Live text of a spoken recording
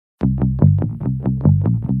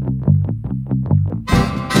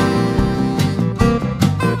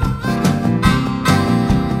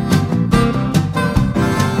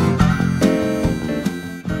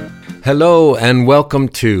Hello and welcome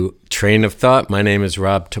to Train of Thought. My name is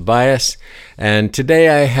Rob Tobias, and today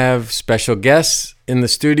I have special guests in the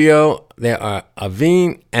studio. They are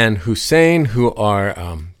Aveen and Hussein, who are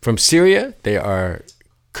from Syria. They are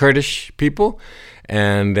Kurdish people,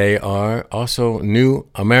 and they are also new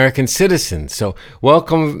American citizens. So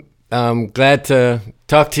welcome. I'm glad to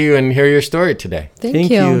talk to you and hear your story today. Thank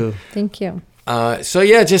you. Thank you.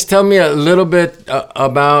 Just tell me a little bit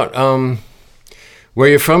about where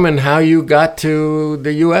you're from and how you got to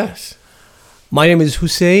the U.S. My name is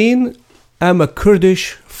Hussein. I'm a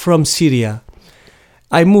Kurdish from Syria.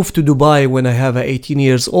 I moved to Dubai when I have 18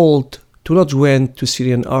 years old to not join to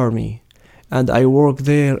Syrian army. And I worked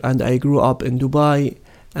there and I grew up in Dubai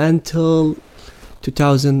until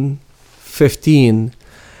 2015.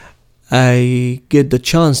 I get the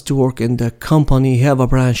chance to work in the company, have a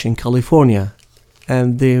branch in California.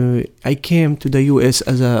 And I came to the US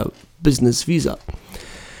as a business visa.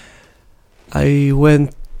 I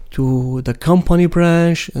went to the company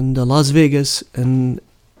branch in the Las Vegas and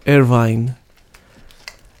Irvine.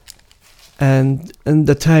 And in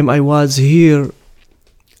the time I was here,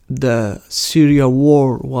 the Syria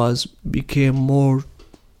war became more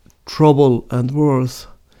trouble and worse.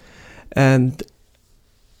 And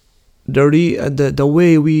the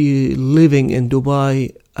way we living in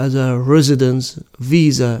Dubai as a residence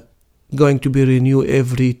visa going to be renewed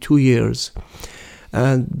every 2 years.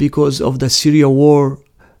 And because of the Syria war,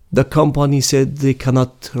 the company said they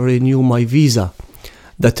cannot renew my visa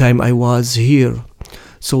the time I was here.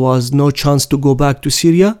 So was no chance to go back to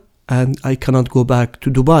Syria, and I cannot go back to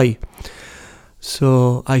Dubai.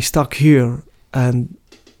 So I stuck here, and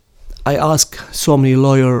I asked so many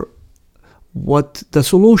lawyers what the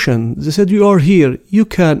solution. They said, you are here, you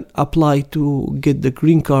can apply to get the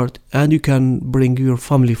green card and you can bring your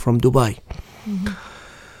family from Dubai. Mm-hmm.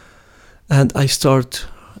 And I start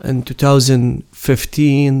in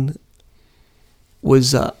 2015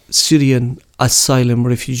 with a Syrian asylum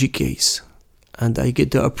refugee case, and I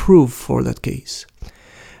get the approval for that case.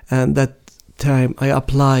 And that time I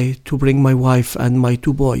apply to bring my wife and my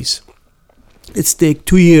 2 boys. It's take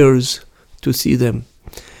 2 years to see them.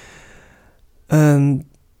 And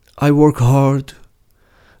I work hard.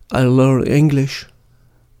 I learn English.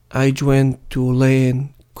 I went to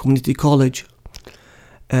Lane Community College,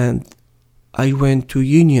 and I went to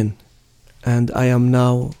union, and I am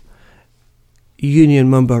now union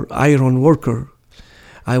member, iron worker.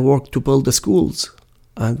 I work to build the schools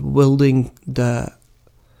and building the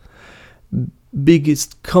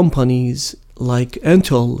biggest companies like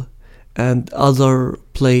Intel and other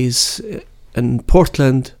place in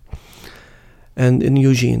Portland and in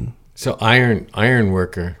Eugene. So iron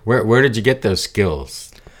worker. Where did you get those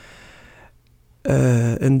skills?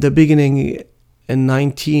 In the beginning, in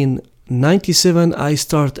 1997, I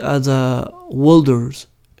started as a welder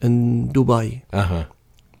in Dubai. Uh-huh.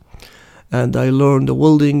 And I learned the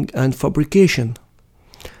welding and fabrication.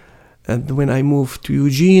 And when I moved to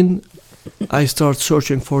Eugene, I started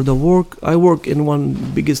searching for the work. I work in one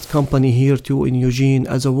biggest company here too in Eugene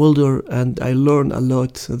as a welder, and I learned a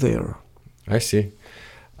lot there. I see.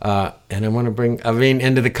 And I want to bring Aveen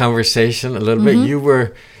into the conversation a little Mm-hmm.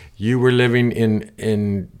 bit. You were living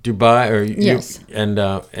in Dubai, or yes,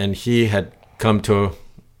 and he had come to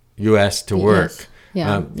U.S. to work.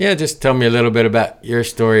 Yes. Yeah. Just tell me a little bit about your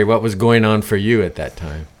story. What was going on for you at that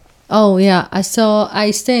time? Oh, yeah. So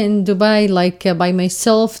I stayed in Dubai by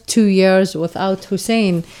myself 2 years without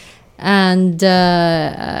Hussein. And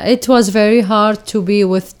it was very hard to be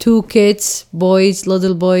with 2 kids,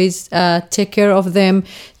 little boys, take care of them,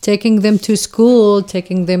 taking them to school,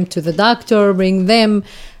 taking them to the doctor, bring them.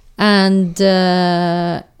 And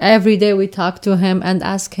every day we talk to him and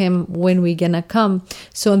ask him when we gonna come.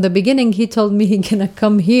 So in the beginning, he told me he gonna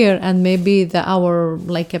come here, and maybe our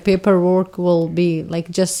paperwork will be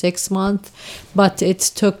just 6 months, but it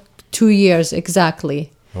took 2 years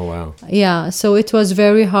exactly. Oh wow! Yeah, so it was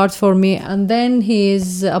very hard for me. And then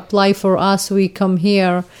he's apply for us. We come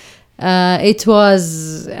here.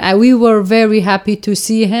 We were very happy to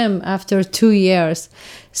see him after 2 years.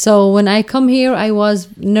 So when I come here, I was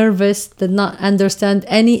nervous, did not understand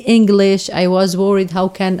any English. I was worried, how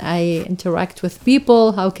can I interact with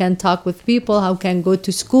people? How can talk with people? How can go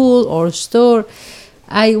to school or store?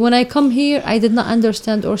 When I come here, I did not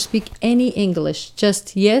understand or speak any English,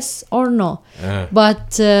 just yes or no.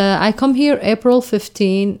 But I come here April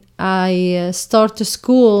 15. I start to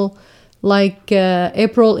school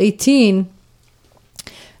April 18.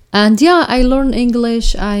 And yeah, I learned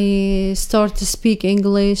English. I started to speak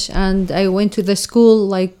English, and I went to the school.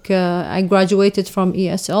 Like I graduated from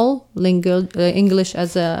ESL, English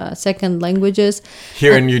as a second languages.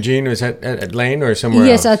 Here in Eugene, was that at Lane or somewhere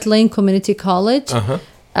Yes, else? at Lane Community College.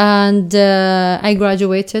 And I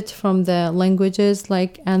graduated from the languages,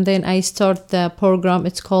 and then I start the program.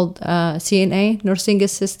 It's called CNA, Nursing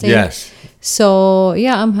Assistant. Yes. So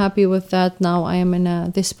yeah, I'm happy with that. Now I am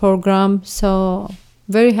in this program. So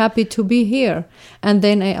very happy to be here. And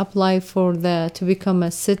then I apply to become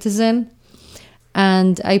a citizen,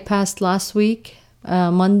 and I passed last week,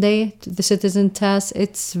 Monday, the citizen test.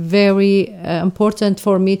 It's very important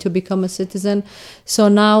for me to become a citizen. So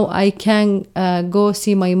now I can go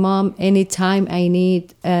see my mom anytime I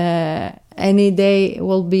need. Any day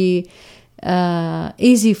will be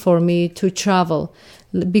easy for me to travel.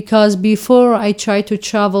 Because before I tried to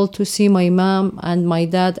travel to see my mom and my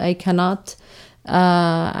dad, I cannot.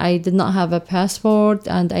 I did not have a passport,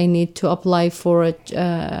 and I need to apply for it.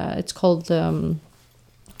 It's called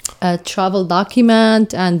a travel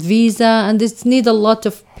document and visa, and it need a lot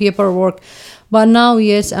of paperwork. But now,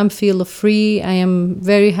 yes, I'm feel free. I am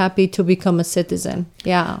very happy to become a citizen.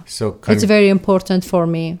 Yeah, So it's very important for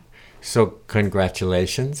me. So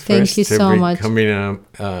congratulations! Thank first you to so much. becoming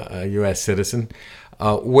a U.S. citizen.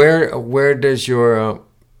 Where does your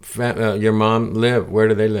mom live? Where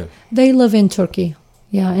do they live? They live in Turkey.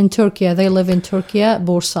 Yeah, in Turkey. They live in Turkey,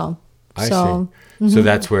 Bursa. I see. So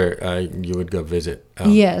that's where you would go visit.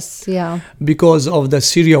 Yes, yeah. Because of the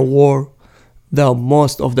Syria war,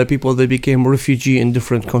 most of the people, they became refugee in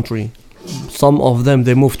different country. Some of them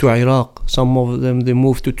they moved to Iraq. Some of them they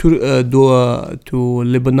moved to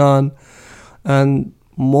Lebanon, and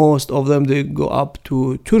most of them they go up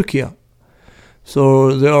to Turkey.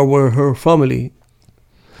 So they are where her family.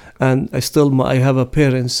 And I have a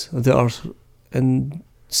parents. They are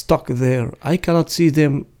stuck there. I cannot see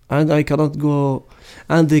them, and I cannot go,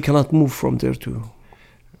 and they cannot move from there too.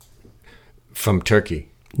 From Turkey?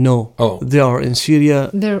 No. Oh. They are in Syria.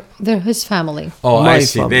 They're his family. Oh, My I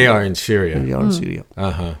see. family. They are in Syria. They are in Syria.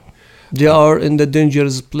 Uh-huh. They are in the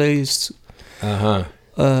dangerous place. Uh-huh.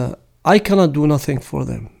 I cannot do nothing for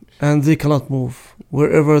them, and they cannot move.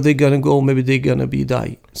 Wherever they're gonna go, maybe they're gonna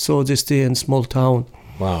die. So they stay in small town.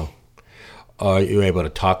 Wow. Are you able to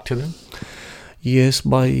talk to them? Yes,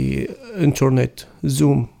 by internet,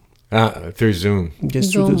 Zoom. Through Zoom.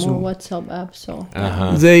 Yes, through Zoom the Zoom. or WhatsApp app. So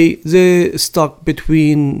Uh-huh. They stuck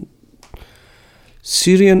between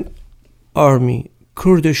Syrian army,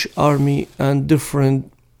 Kurdish army, and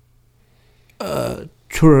different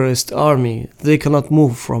terrorist army. They cannot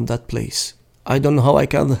move from that place. I don't know how I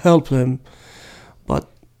can help them, but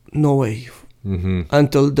no way. Mm-hmm.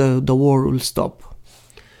 Until the war will stop.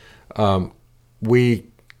 We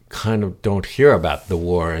kind of don't hear about the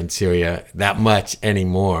war in Syria that much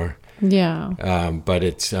anymore. yeah. But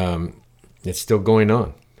it's still going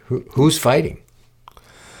on. Who's fighting?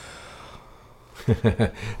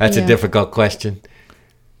 That's a Yeah. difficult question.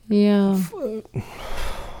 Yeah.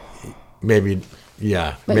 Maybe,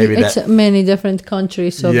 yeah. But Maybe it's that. many different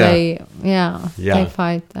countries, so Yeah. they Yeah.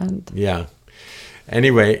 fight. And Yeah.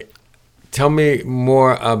 Anyway, tell me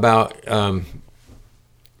more about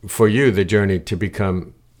for you the journey to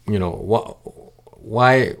become.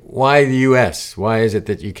 Why the U.S.? Why is it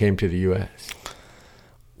that you came to the U.S.?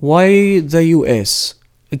 Why the U.S.?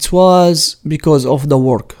 It was because of the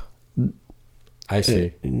work. I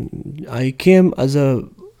see. I came as a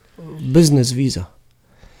business visa.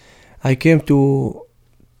 I came to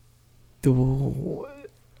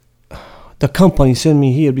the company sent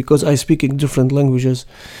me here because I speak in different languages.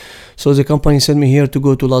 So the company sent me here to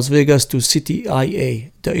go to Las Vegas to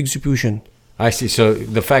CTIA, the exhibition. I see. So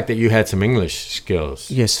the fact that you had some English skills.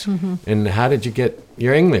 Yes. And how did you get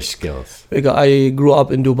your English skills? Because I grew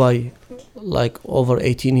up in Dubai like over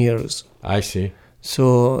 18 years. I see.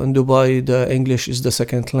 So in Dubai, the English is the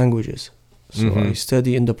second languages. So I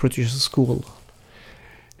study in the British school.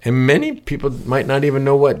 And many people might not even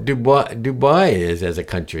know what Dubai is as a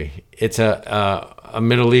country. It's a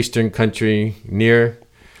Middle Eastern country near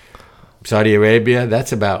Saudi Arabia.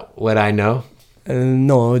 That's about what I know.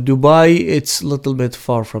 No, Dubai, it's a little bit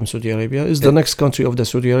far from Saudi Arabia. It's the next country of the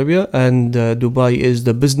Saudi Arabia. And Dubai is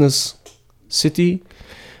the business city,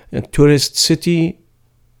 a tourist city.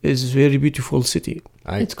 It's a very beautiful city.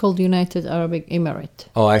 it's called United Arab Emirates.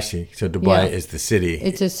 Oh, I see. So Dubai Yeah. is the city.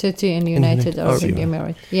 It's a city in United Arab Arab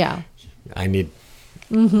Emirates. Yeah.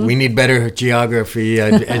 We need better geography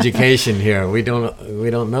education here. We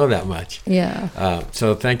don't know that much. Yeah.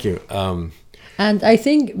 So thank you. And I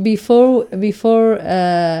think before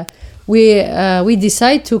we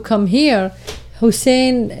decide to come here,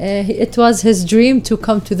 Hussein, it was his dream to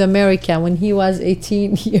come to the America when he was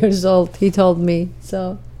 18 years old. He told me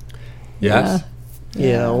so. Yes.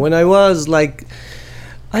 Yeah, when I was like,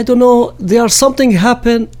 I don't know, something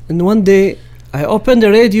happened, and one day I opened the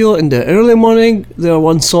radio in the early morning. There was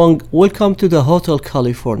one song, "Welcome to the Hotel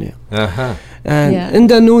California," Uh-huh. and in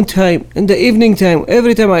the noontime, in the evening time,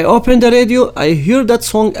 every time I open the radio, I hear that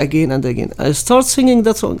song again and again. I start singing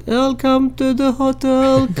that song, "Welcome to the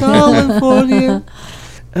Hotel California,"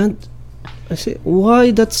 and I say,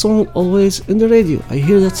 why that song always in the radio? I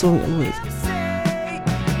hear that song always.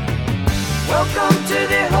 Welcome to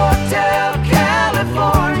the Hotel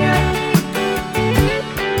California.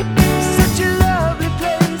 Such a lovely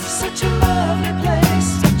place, such a lovely place,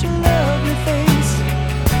 such a lovely face.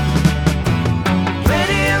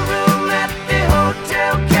 Plenty of room at the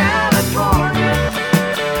Hotel California.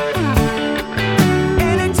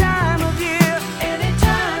 Any time of year,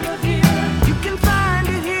 you can find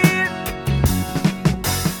it here.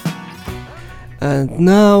 And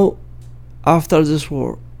now, after this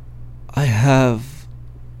war, I have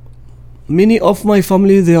many of my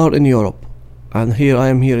family, they are in Europe, and here I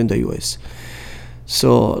am here in the US.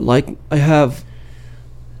 So like I have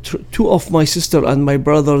two of my sister and my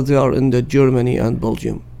brother, they are in the Germany and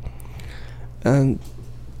Belgium. And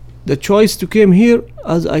the choice to came here,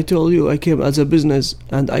 as I told you, I came as a business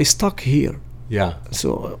and I stuck here. Yeah.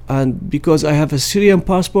 So, and because I have a Syrian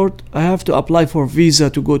passport, I have to apply for visa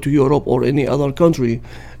to go to Europe or any other country.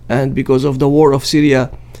 And because of the war of Syria,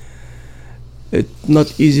 it's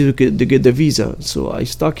not easy to get the visa. So I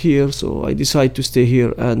stuck here. So I decided to stay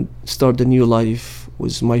here and start a new life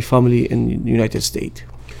with my family in the United States.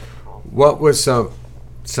 What was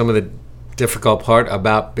some of the difficult part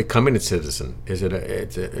about becoming a citizen? Is it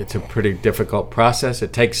it's a pretty difficult process?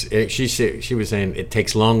 It takes. She was saying it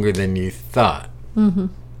takes longer than you thought. Mm-hmm.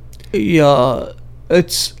 Yeah,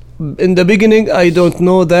 it's in the beginning I don't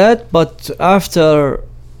know that, but after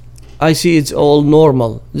I see it's all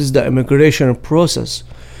normal. This is the immigration process.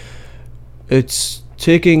 It's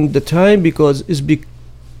taking the time because it's big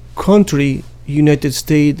country, United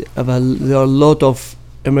States. There are a lot of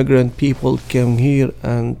immigrant people came here,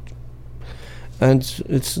 and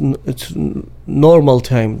it's normal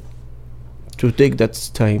time to take that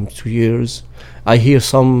time, 2 years. I hear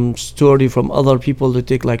some story from other people that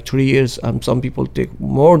take like 3 years, and some people take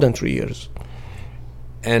more than 3 years.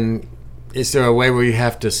 And is there a way where you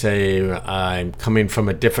have to say, I'm coming from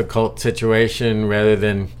a difficult situation rather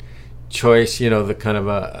than choice, the kind of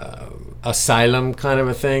a asylum kind of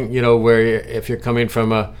a thing, where if you're coming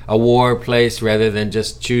from a war place rather than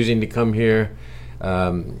just choosing to come here,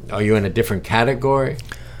 are you in a different category?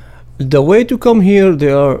 The way to come here,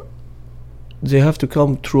 they have to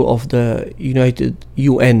come through of the United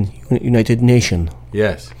Nations.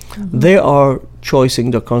 Yes. Mm-hmm. They are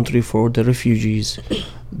choosing the country for the refugees.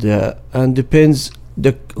 And depends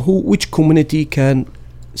which community can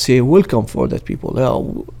say welcome for that people.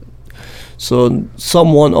 So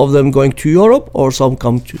some one of them going to Europe or some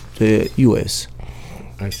come to the US.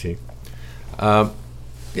 I see.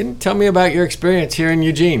 Tell me about your experience here in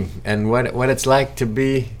Eugene and what it's like to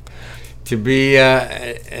be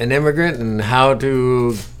an immigrant and how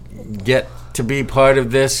to get to be part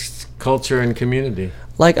of this culture and community.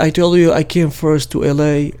 Like I told you, I came first to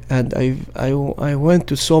LA, and I went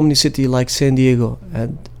to so many cities like San Diego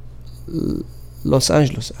and Los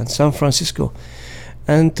Angeles and San Francisco,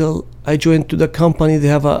 until I joined to the company. They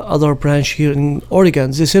have a other branch here in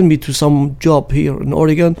Oregon. They sent me to some job here in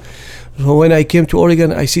Oregon. So when I came to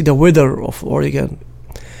Oregon, I see the weather of Oregon,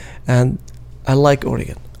 and I like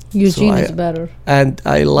Oregon. Eugene is better. And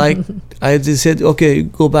they said, okay,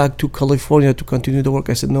 go back to California to continue the work.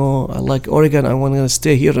 I said, no, I like Oregon. I want to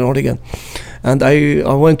stay here in Oregon. And I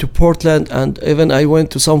went to Portland, and even I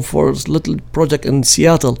went to some for little project in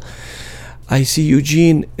Seattle. I see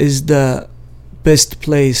Eugene is the best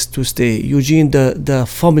place to stay. Eugene, the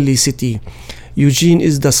family city. Eugene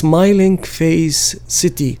is the smiling face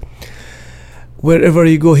city. Wherever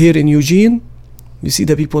you go here in Eugene, you see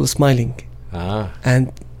the people smiling.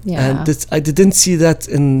 And I didn't see that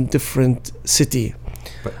in different city.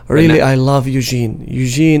 But really, I love Eugene.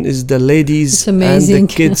 Eugene is the ladies and the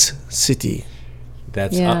kids city.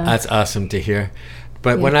 That's awesome to hear.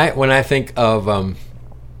 But when I think of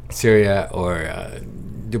Syria or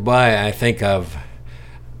Dubai, I think of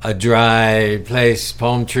a dry place,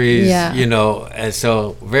 palm trees, and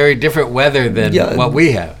so very different weather than what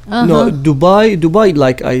we have. Uh-huh. No, Dubai,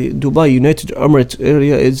 like Dubai United Emirates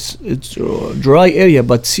area it's a dry area,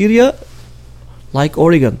 but Syria, like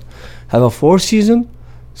Oregon, have a 4 season,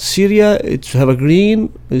 Syria, it's have a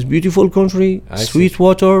green, it's beautiful country, I see. sweet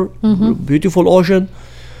water, beautiful ocean,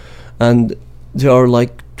 and there are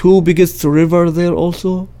like 2 biggest river there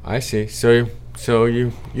also. I see. So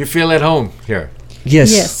you feel at home here.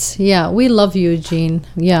 Yes. Yes, yeah, we love Eugene.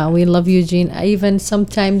 Yeah, we love Eugene. I even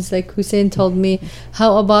sometimes, like Hussein told me,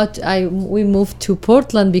 how about we moved to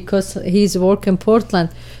Portland because he's work in Portland.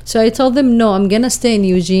 So I told them, no, I'm gonna stay in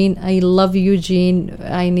Eugene. I love Eugene.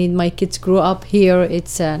 I need my kids grow up here.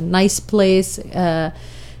 It's a nice place,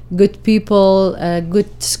 good people,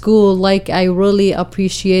 good school. Like I really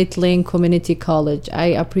appreciate Lane Community College. I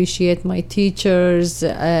appreciate my teachers.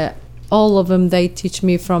 All of them, they teach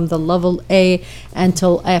me from the level A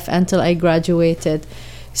until F, until I graduated.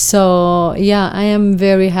 So yeah, I am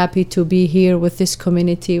very happy to be here with this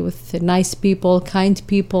community, with nice people, kind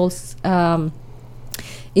people.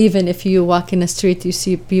 Even if you walk in the street, you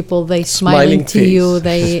see people, they smiling to you.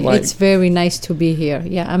 Smiling. It's very nice to be here.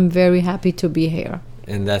 Yeah, I'm very happy to be here.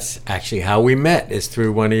 And that's actually how we met, is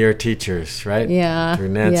through one of your teachers, right? Yeah, Through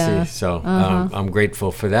Nancy. yeah. So I'm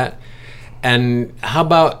grateful for that. And how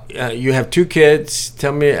about you have 2 kids?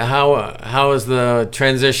 Tell me how is the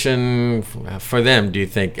transition for them? Do you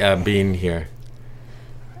think being here?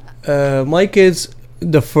 My kids,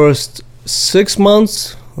 the first 6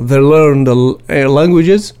 months, they learn the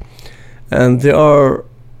languages, and they are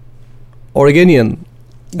Oregonian,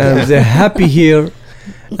 and they're happy here.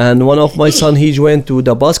 And one of my son, he went to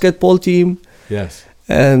the basketball team, Yes.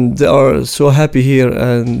 and they are so happy here.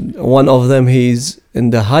 And one of them, he's in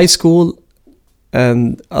the high school,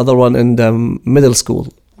 and other one in the middle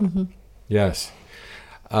school. Yes.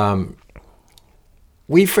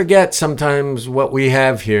 We forget sometimes what we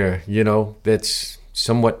have here, that's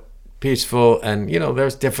somewhat peaceful, and,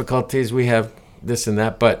 there's difficulties. We have this and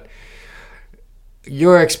that, but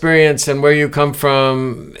your experience and where you come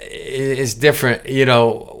from is different.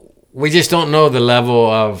 We just don't know the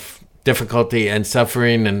level of difficulty and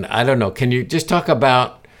suffering, and I don't know. Can you just talk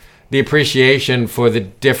about the appreciation for the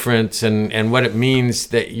difference and what it means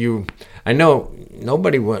that I know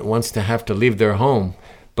nobody wants to have to leave their home,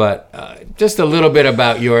 but just a little bit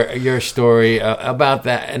about your story about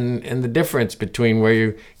that and the difference between where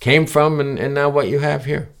you came from and now what you have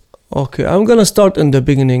here. Okay, I'm gonna start in the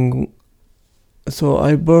beginning. So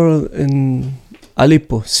I born in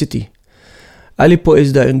Aleppo city. Aleppo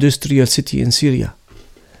is the industrial city in Syria,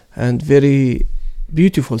 and very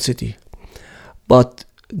beautiful city. But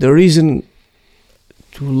the reason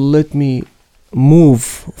to let me move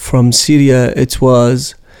from Syria, it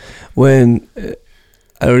was when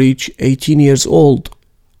I reached 18 years old,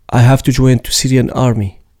 I have to join to Syrian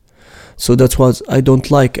army. So that was, I don't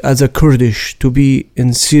like as a Kurdish to be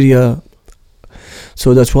in Syria.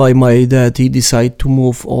 So that's why my dad, he decided to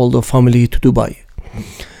move all the family to Dubai.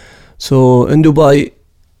 So in Dubai,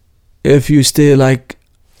 if you stay like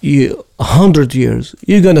 100 years,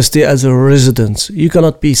 you're gonna stay as a resident. You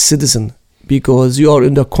cannot be citizen because you are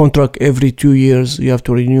in the contract every 2 years. You have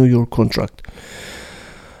to renew your contract.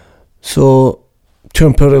 So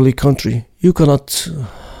temporarily country, you cannot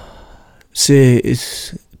say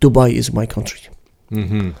Dubai is my country.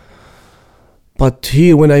 Mm-hmm. But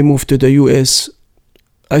here, when I moved to the US,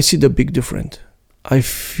 I see the big difference. I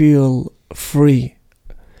feel free.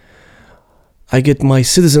 I get my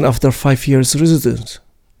citizen after 5 years residence.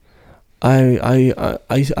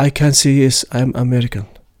 I can say yes, I'm American.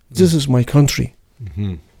 This is my country.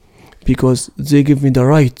 Mm-hmm. Because they give me the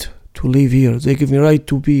right to live here. They give me right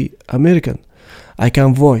to be American. I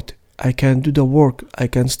can vote. I can do the work. I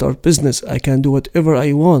can start business. I can do whatever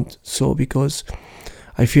I want. So because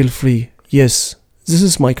I feel free. Yes, this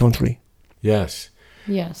is my country. Yes.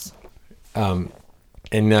 Yes. And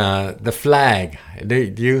the flag, do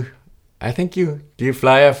you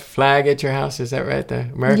fly a flag at your house? Is that right? The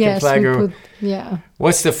American Yes, flag? we Or put, yeah.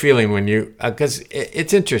 what's the feeling when you, because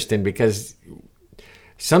it's interesting because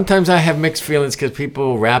sometimes I have mixed feelings because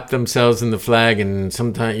people wrap themselves in the flag, and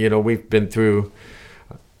sometimes, we've been through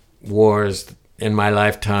wars in my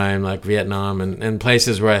lifetime, like Vietnam and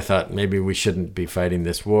places where I thought maybe we shouldn't be fighting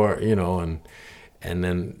this war, and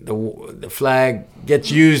then the flag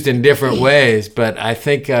gets used in different ways, but I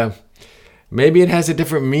think maybe it has a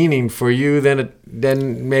different meaning for you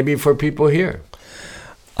than maybe for people here.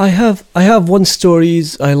 I have one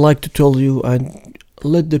stories I like to tell you and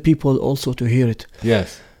let the people also to hear it.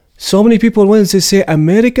 Yes. So many people, when they say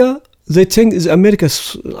America, they think is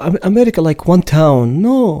America like one town.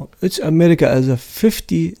 No, it's America as a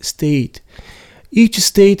 50 state. Each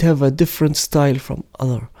state have a different style from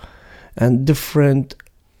other, and different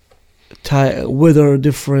weather,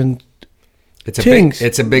 different It's things.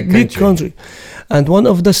 it's a big country. And one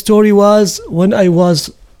of the story was when I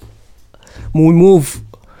was we move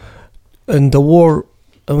in the war.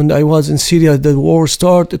 When I was in Syria, the war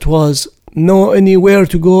started. It was no anywhere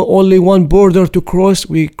to go, only one border to cross.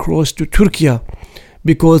 We crossed to Turkey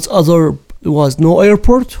because there was no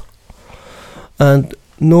airport and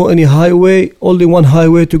no any highway, only one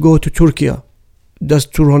highway to go to Turkey,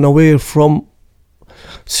 just to run away from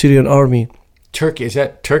Syrian army. Turkey, is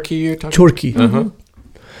that Turkey you're talking Turkey. Uh-huh.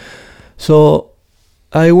 So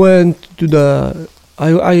I went to the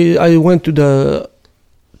I went to the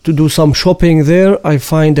to do some shopping there. I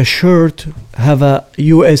find a shirt have a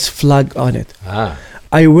US flag on it. Ah,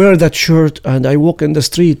 I wear that shirt and I walk in the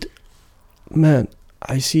street. Man,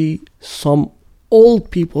 I see some old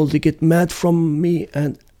people, they get mad from me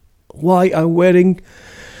and why I'm wearing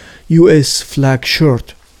US flag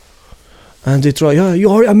shirt. And they try, you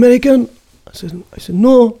are American? I said,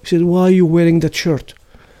 no. He said, why are you wearing that shirt?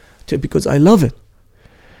 I said, because I love it.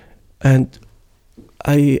 And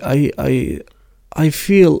I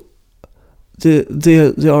feel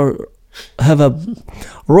they are have a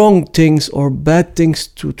wrong things or bad things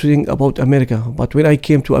to think about America. But when I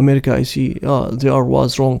came to America, I see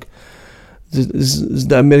was wrong. This is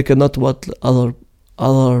the America, not what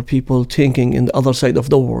other people thinking in the other side of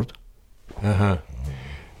the world. uh-huh.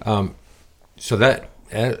 So that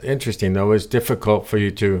interesting though. It was difficult for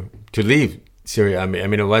you to leave Syria. I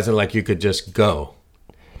mean, it wasn't like you could just go.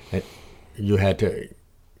 You had to.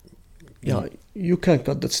 Yeah, you can't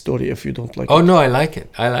cut that story if you don't like Oh it. no, I like it.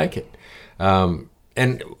 I like it.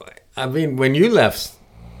 And I mean, when you left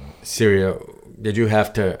Syria, did you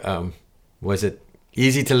have to? Was it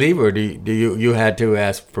easy to leave, or do you had to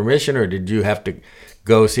ask permission, or did you have to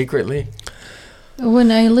go secretly?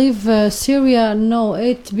 When I leave Syria, no,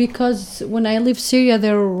 because when I leave Syria,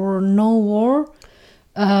 there were no war.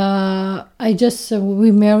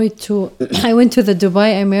 We married to, I went to the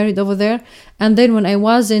Dubai, I married over there. And then when I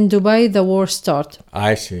was in Dubai, the war started.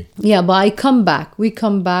 I see. Yeah, but we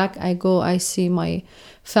come back, I see my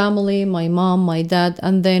family, my mom, my dad.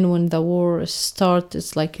 And then when the war started,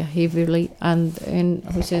 it's like heavily. And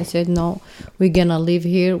Hussein said, no, we're gonna live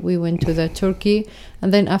here. We went to the Turkey.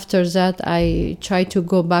 And then after that, I tried to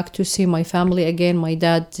go back to see my family again. My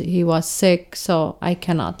dad, he was sick, so I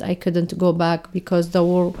couldn't go back because the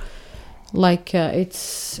war,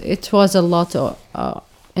 it was a lot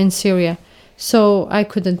in Syria. So I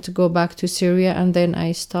couldn't go back to Syria, and then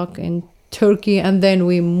I stuck in Turkey, and then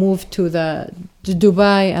we moved to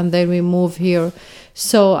Dubai, and then we moved here.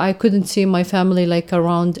 So I couldn't see my family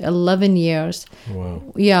around 11 years. Wow.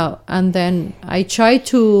 Yeah, and then I tried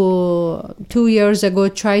 2 years ago,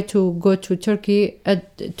 to go to Turkey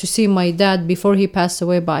to see my dad before he passed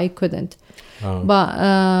away, but I couldn't. Oh. But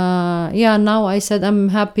now I said I'm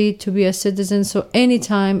happy to be a citizen, so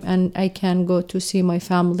anytime and I can go to see my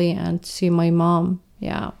family and see my mom.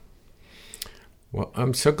 Yeah. Well,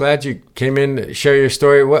 I'm so glad you came in to share your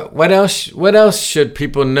story. What else should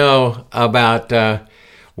people know about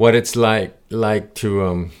what it's like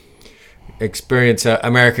to experience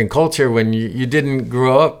American culture when you didn't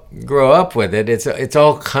grow up with it? It's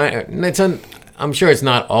all I'm sure it's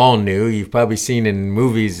not all new. You've probably seen in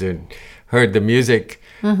movies and heard the music,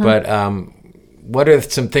 but what are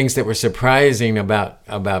some things that were surprising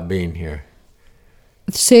about being here?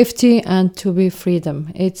 Safety and to be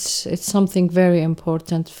freedom. It's something very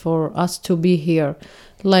important for us to be here.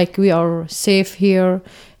 We are safe here,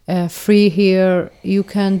 free here. You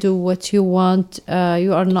can do what you want.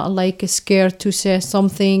 You are not scared to say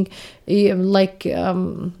something.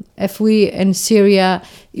 If we in Syria,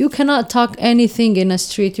 you cannot talk anything in a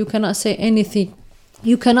street. You cannot say anything.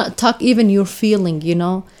 You cannot talk even your feeling,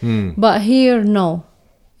 But here, no.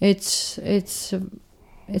 It's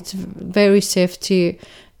very safety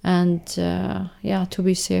and to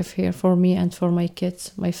be safe here for me and for my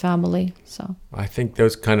kids, my family. So I think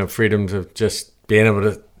those kind of freedoms of just being able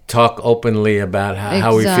to talk openly about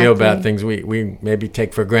how we feel about things we maybe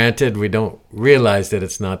take for granted. We don't realize that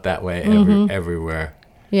it's not that way everywhere.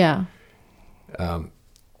 Yeah. How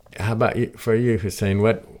about for you, Hussein?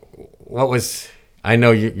 What was? I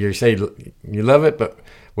know you say you love it, but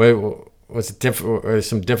was it or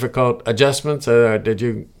some difficult adjustments? Did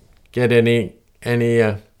you get any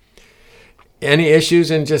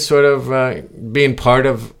issues in just sort of being part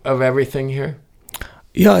of everything here?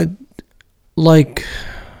 Yeah, like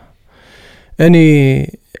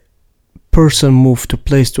any person move to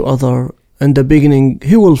place to other, in the beginning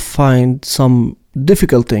he will find some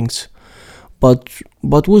difficult things, but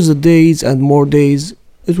with the days and more days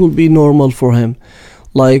it will be normal for him.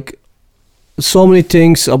 So many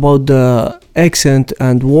things about the accent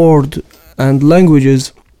and word and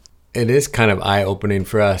languages. It is kind of eye-opening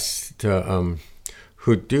for us to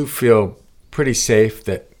who do feel pretty safe,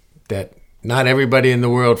 that not everybody in the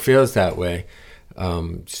world feels that way.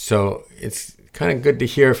 So it's kind of good to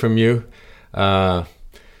hear from you.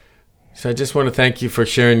 So I just want to thank you for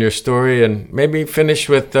sharing your story, and maybe finish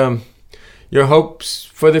with your hopes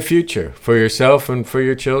for the future, for yourself and for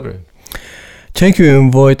your children. Thank you,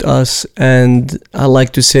 invite us, and I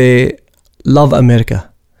like to say, love America.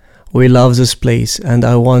 We love this place, and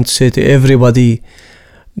I want to say to everybody,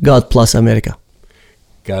 God bless America.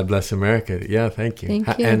 God bless America. Yeah, thank you. Thank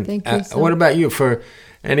you. And Thank you so what about you? For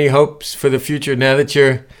any hopes for the future now that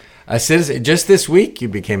you're a citizen? Just this week you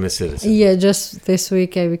became a citizen. Yeah, just this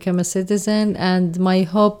week I became a citizen, and my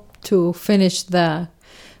hope to finish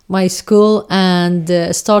my school and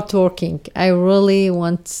start working. I really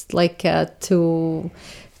want to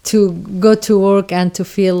go to work and to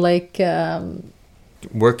feel like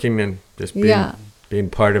Working and just being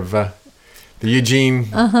part of the Eugene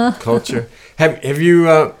culture. Have you?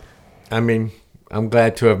 I mean, I'm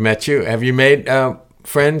glad to have met you. Have you made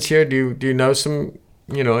friends here? Do you know some?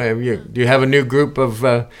 Do you have a new group of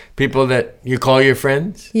people that you call your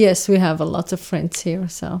friends? yes, we have a lot of friends here,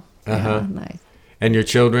 so yeah, nice. And your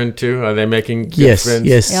children too? Are they making good Yes, friends?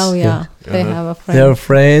 yes. Oh yeah, they have a friend. They're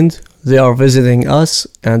friends. They are visiting us,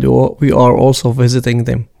 and we are also visiting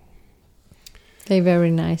them. They're very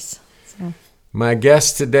nice. So. My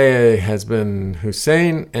guest today has been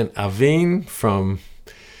Hussein and Aveen from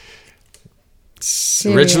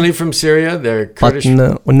originally from Syria. They're Kurdish.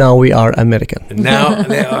 But now we are American. Now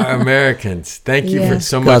they are Americans. Thank you Yeah. for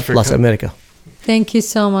so God much for bless coming. America. Thank you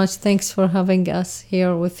so much. Thanks for having us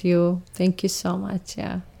here with you. Thank you so much.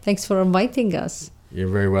 Yeah. Thanks for inviting us. You're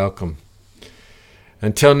very welcome.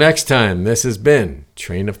 Until next time, this has been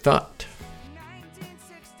Train of Thought.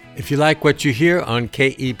 If you like what you hear on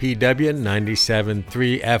KEPW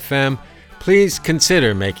 97.3 FM, please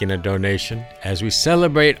consider making a donation as we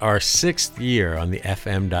celebrate our 6th year on the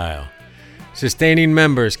FM dial. Sustaining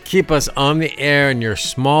members keep us on the air, and your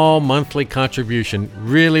small monthly contribution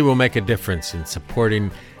really will make a difference in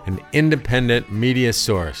supporting an independent media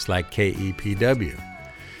source like KEPW.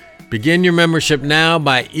 Begin your membership now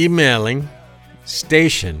by emailing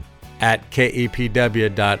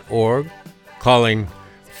station@kepw.org, calling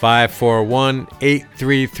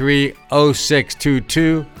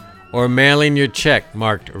 541-833-0622, or mailing your check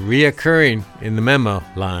marked reoccurring in the memo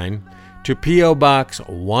line to P.O. Box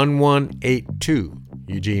 1182,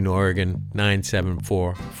 Eugene, Oregon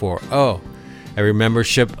 97440. Every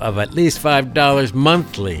membership of at least $5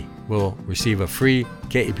 monthly will receive a free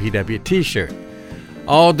KEPW t-shirt.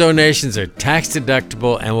 All donations are tax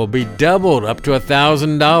deductible and will be doubled up to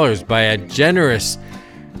 $1,000 by a generous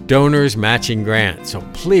donors matching grant. So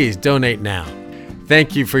please donate now.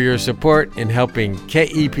 Thank you for your support in helping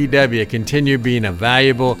KEPW continue being a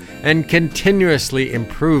valuable and continuously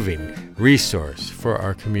improving resource for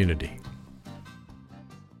our community.